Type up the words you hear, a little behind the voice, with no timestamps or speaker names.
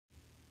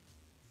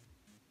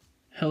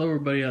Hello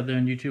everybody out there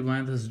in YouTube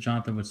land, this is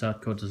Jonathan with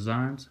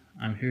southcoastdesignz.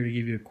 I'm here to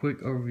give you a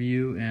quick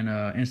overview and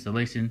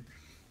installation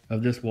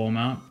of this wall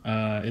mount.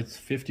 It's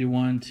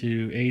 51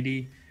 to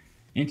 80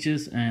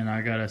 inches and I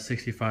got a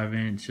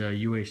 65-inch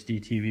UHD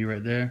TV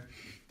right there.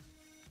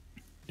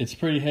 It's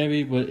pretty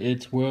heavy, but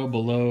it's well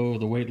below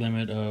the weight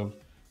limit of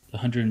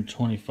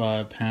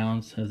 125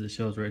 pounds as it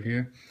shows right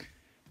here.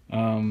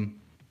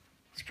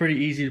 It's pretty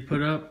easy to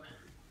put up.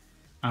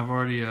 I've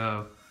already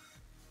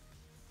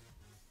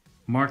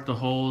marked the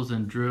holes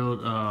and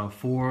drilled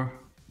 4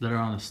 that are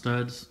on the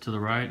studs to the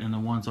right, and the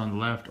ones on the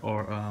left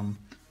are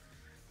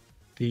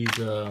these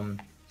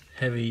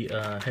heavy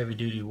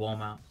duty wall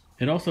mounts.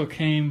 It also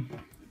came,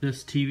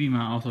 this TV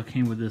mount also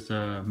came with this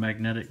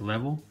magnetic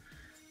level.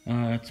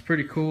 It's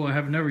pretty cool. I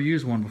have never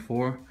used one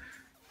before.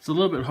 It's a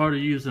little bit hard to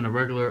use than a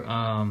regular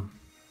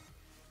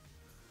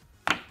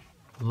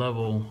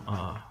level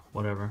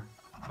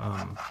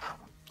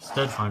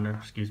stud finder,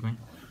 excuse me.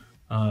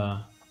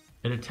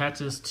 It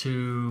attaches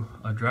to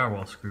a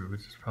drywall screw, which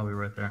is probably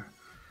right there.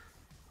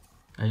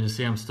 As you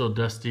see, I'm still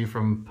dusty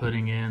from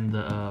putting in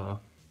the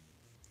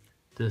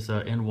this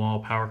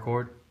in-wall power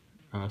cord.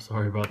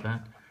 Sorry about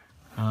that.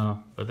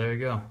 But there you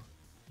go.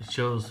 It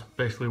shows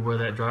basically where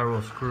that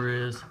drywall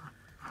screw is,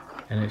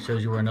 and it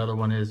shows you where another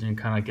one is, and you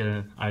can kind of get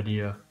an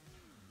idea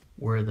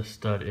where the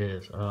stud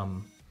is.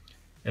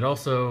 It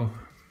also,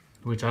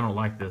 which I don't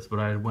like this, but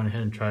I went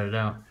ahead and tried it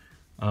out.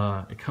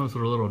 It comes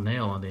with a little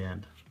nail on the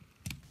end.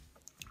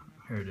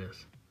 Here it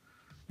is.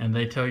 And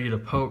they tell you to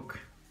poke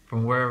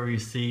from wherever you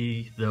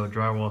see the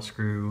drywall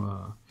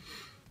screw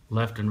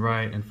left and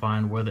right and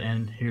find where the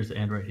end, here's the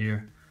end right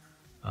here.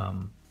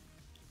 And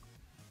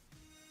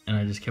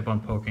I just kept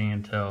on poking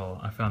until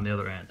I found the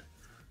other end.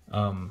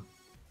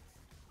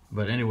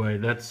 But anyway,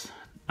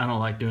 I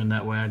don't like doing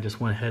that way. I just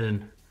went ahead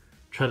and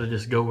tried to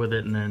just go with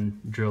it and then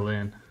drill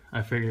in.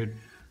 I figured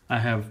I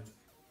have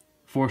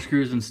 4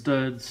 screws and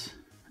studs,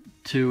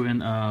 2 in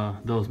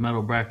those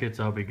metal brackets,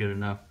 I'll be good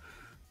enough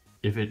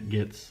if it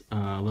gets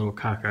a little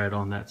cockeyed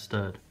on that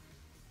stud.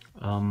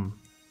 But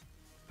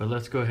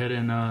let's go ahead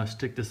and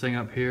stick this thing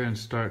up here and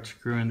start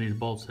screwing these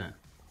bolts in.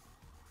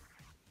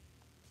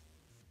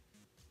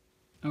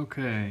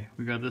 Okay,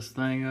 we got this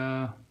thing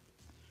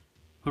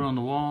put on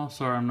the wall.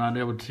 Sorry I'm not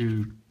able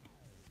to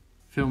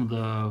film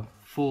the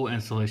full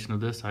installation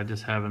of this. I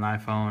just have an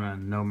iPhone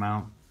and no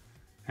mount.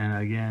 And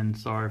again,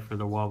 sorry for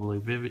the wobbly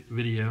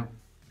video,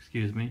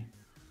 excuse me.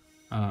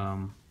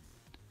 There,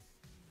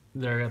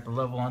 I got the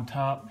level on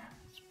top.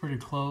 It's pretty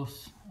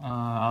close.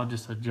 I'll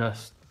just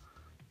adjust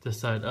this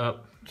side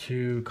up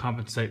to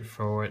compensate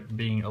for it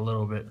being a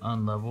little bit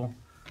unlevel.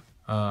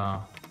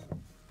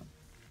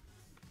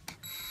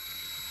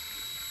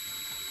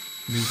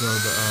 These are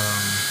the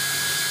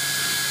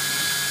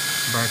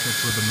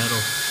brackets with the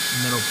metal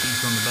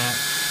piece on the back.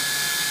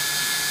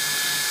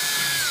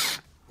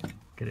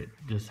 Get it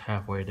just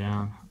halfway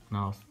down, and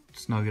I'll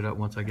snug it up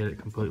once I get it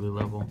completely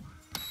level.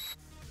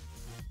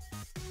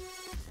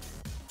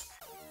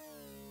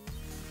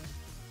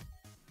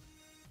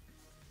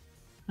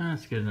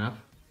 That's good enough.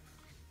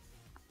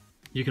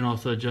 You can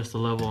also adjust the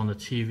level on the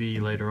TV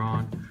later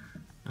on,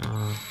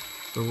 but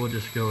we'll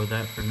just go with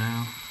that for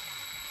now.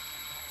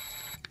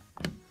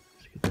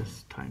 Let's get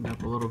this tightened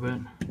up a little bit.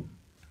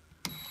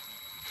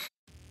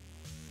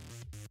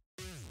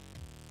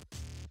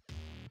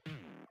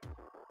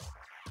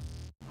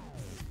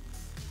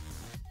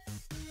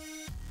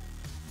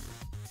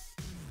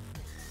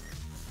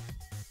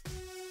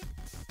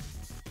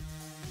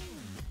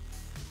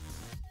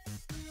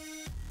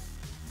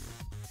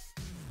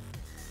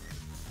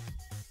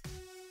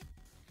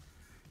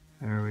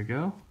 There we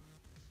go.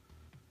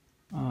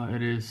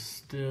 It is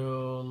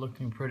still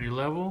looking pretty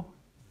level.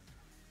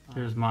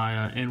 There's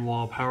my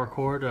in-wall power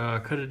cord.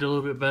 Could have done a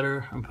little bit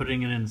better. I'm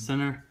putting it in the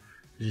center.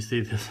 As you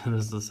see, this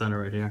is the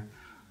center right here.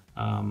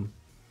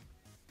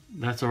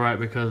 That's alright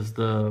because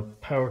the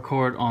power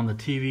cord on the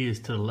TV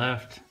is to the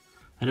left.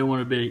 I didn't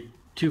want to be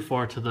too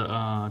far to the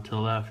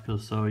left,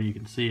 because so you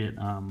can see it.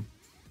 I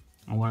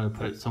wanted to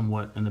put it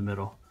somewhat in the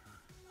middle.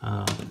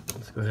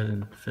 Let's go ahead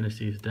and finish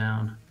these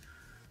down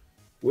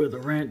with a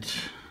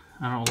wrench.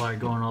 I don't like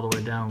going all the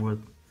way down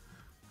with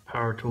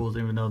power tools,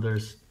 even though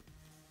there's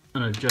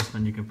an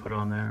adjustment you can put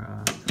on there.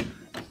 I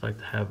just like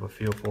to have a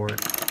feel for it.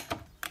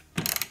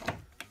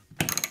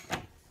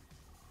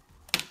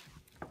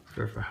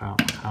 Sure for how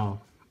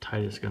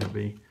tight it's going to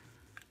be.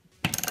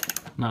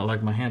 Not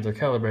like my hands are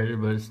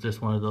calibrated, but it's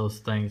just one of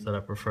those things that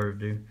I prefer to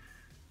do.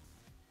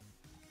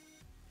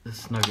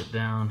 Just snug it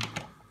down.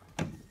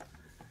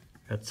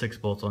 Got 6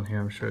 bolts on here.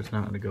 I'm sure it's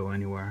not going to go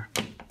anywhere.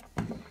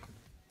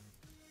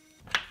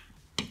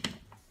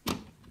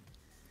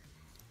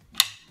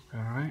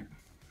 Alright,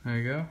 there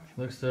you go.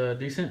 Looks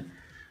decent.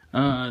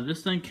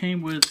 This thing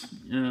came with,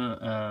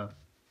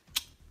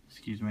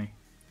 excuse me,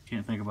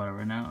 can't think about it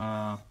right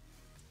now.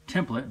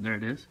 Template, there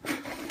it is.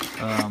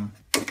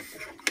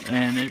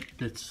 And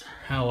it's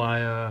how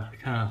I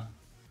kind of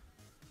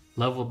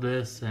leveled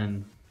this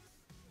and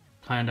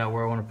planned out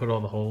where I want to put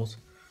all the holes.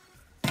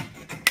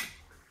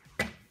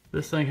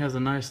 This thing has a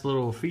nice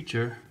little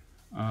feature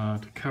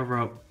to cover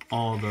up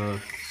all the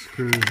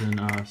screws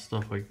and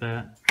stuff like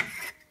that.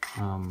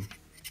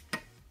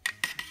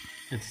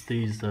 It's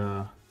these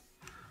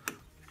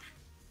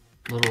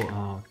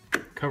little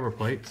cover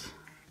plates.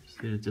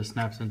 See, it just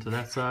snaps into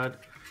that side.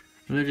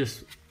 And they're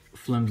just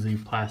flimsy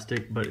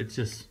plastic, but it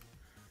just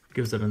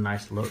gives it a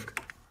nice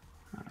look.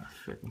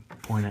 If I can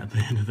point at the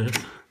end of this.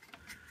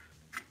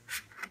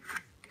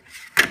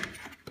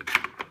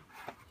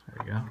 There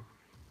we go.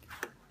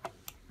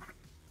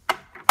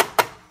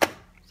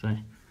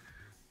 See,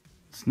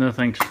 it's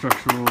nothing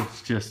structural,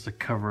 it's just to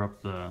cover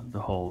up the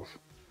holes.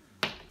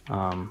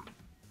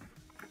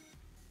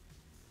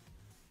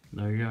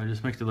 There you go, it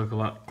just makes it look a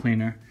lot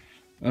cleaner.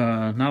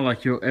 Not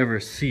like you'll ever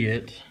see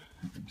it.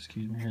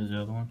 Excuse me, here's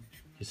the other one.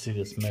 You see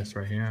this mess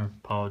right here, I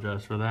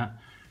apologize for that.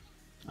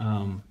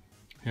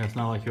 Yeah, it's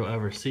not like you'll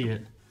ever see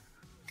it.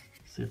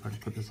 Let's see if I can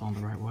put this on the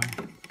right way.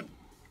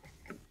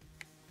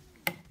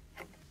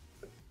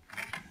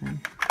 Okay.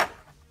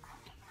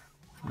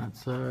 That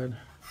side.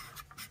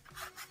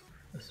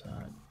 This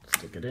side,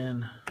 stick it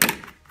in. There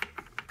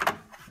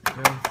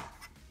you go.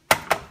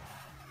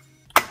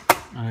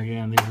 And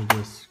again, these are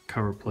just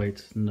cover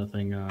plates,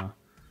 nothing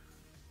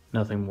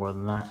more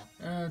than that.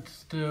 It's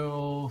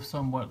still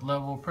somewhat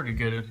level, pretty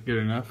good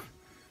enough.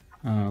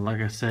 Like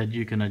I said,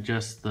 you can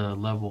adjust the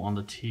level on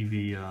the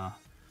TV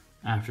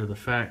after the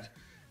fact.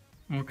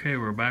 Okay,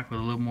 we're back with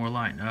a little more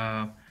light.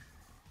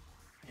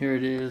 Here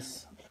it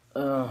is.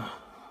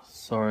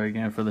 Sorry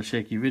again for the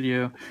shaky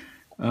video.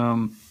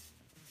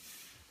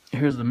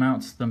 Here's the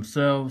mounts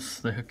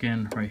themselves. They hook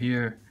in right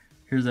here.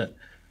 Here's that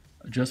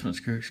adjustment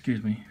screw,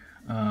 excuse me,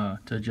 to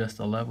adjust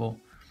the level.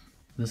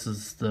 This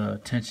is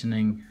the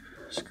tensioning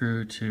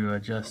screw to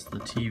adjust the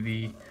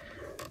TV,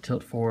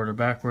 tilt forward or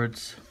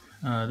backwards.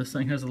 This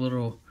thing has a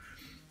little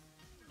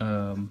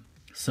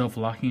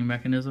self-locking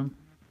mechanism.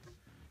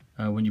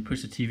 When you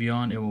push the TV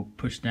on, it will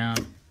push down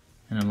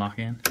and then lock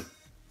in.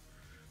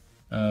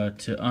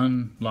 To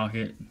unlock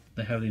it,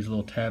 they have these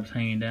little tabs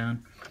hanging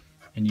down,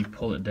 and you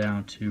pull it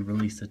down to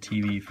release the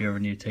TV if you ever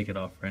need to take it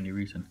off for any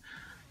reason.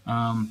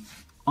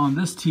 On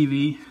this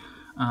TV,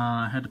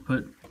 I had to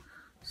put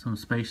some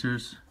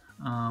spacers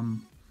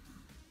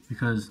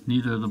because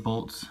neither of the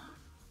bolts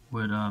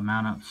would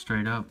mount up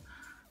straight up,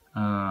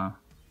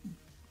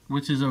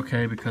 which is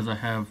okay because I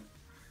have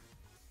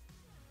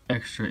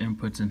extra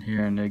inputs in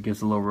here and it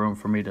gives a little room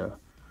for me to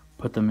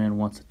put them in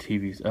once the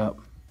TV's up.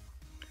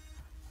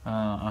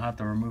 I'll have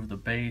to remove the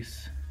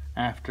base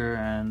after,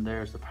 and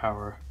there's the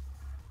power,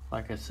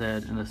 like I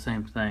said, and the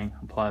same thing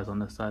applies on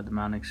this side, the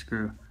mounting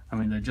screw. I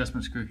mean the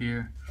adjustment screw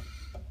here,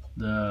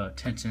 the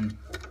tension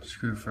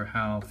screw for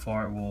how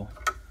far it will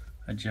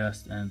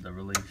adjust, and the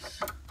release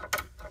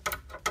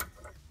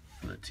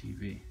for the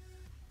TV.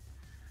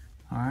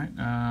 Alright,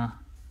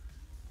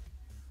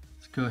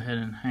 let's go ahead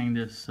and hang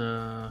this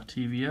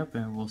TV up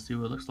and we'll see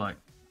what it looks like.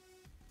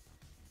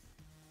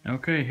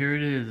 Okay, here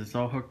it is, it's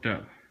all hooked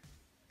up.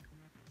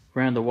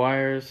 Ran the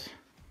wires,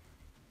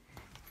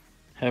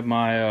 have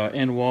my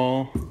end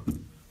wall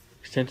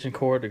extension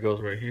cord that goes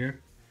right here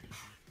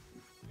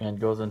and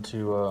goes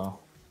into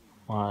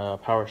my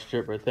power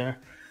strip right there.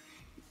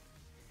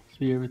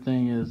 See,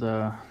 everything is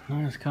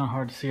it's kind of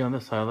hard to see on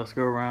this side. Let's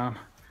go around.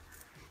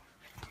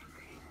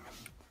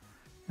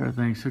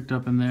 Everything's hooked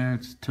up in there,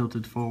 it's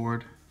tilted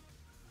forward.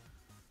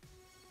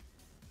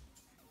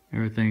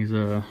 Everything's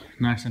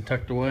nice and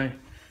tucked away.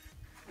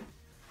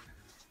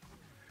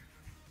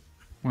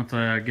 Once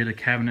I get a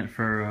cabinet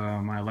for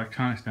my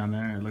electronics down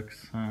there, it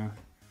looks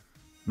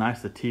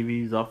nice. The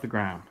TV's off the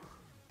ground.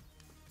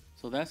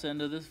 So that's the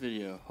end of this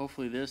video.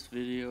 Hopefully this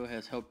video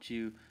has helped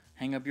you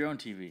hang up your own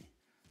TV.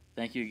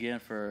 Thank you again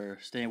for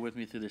staying with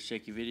me through this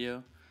shaky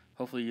video.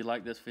 Hopefully you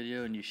like this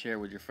video and you share it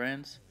with your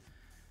friends.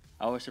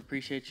 I always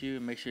appreciate you,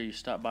 and make sure you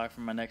stop by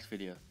for my next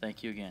video.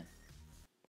 Thank you again.